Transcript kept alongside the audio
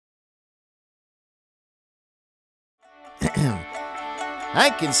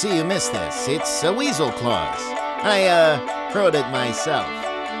I can see you missed this. It's a weasel claws. I, wrote it myself.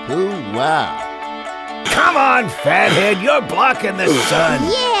 Ooh, wow. Come on, fathead, you're blocking the sun.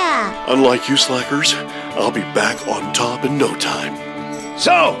 Yeah! Unlike you slackers, I'll be back on top in no time.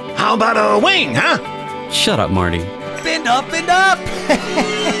 So, how about a wing, huh? Shut up, Marty. Bend up, bend up!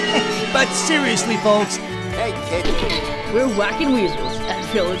 But seriously, folks, Hey, kid. We're whacking weasels at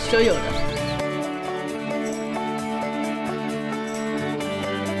Village Toyota.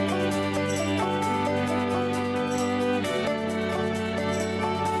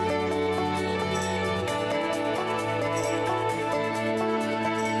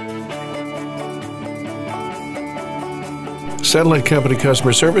 Satellite Company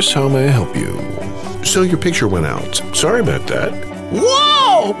Customer Service, how may I help you? So your picture went out. Sorry about that.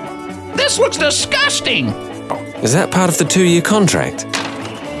 Whoa! This looks disgusting! Is that part of the 2-year contract?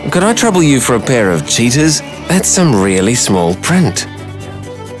 Could I trouble you for a pair of cheetahs? That's some really small print.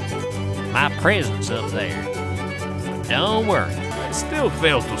 My presence up there. But don't worry, I still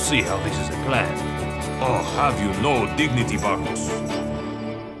fail to see how this is a plan. Oh, have you no dignity, Barcos?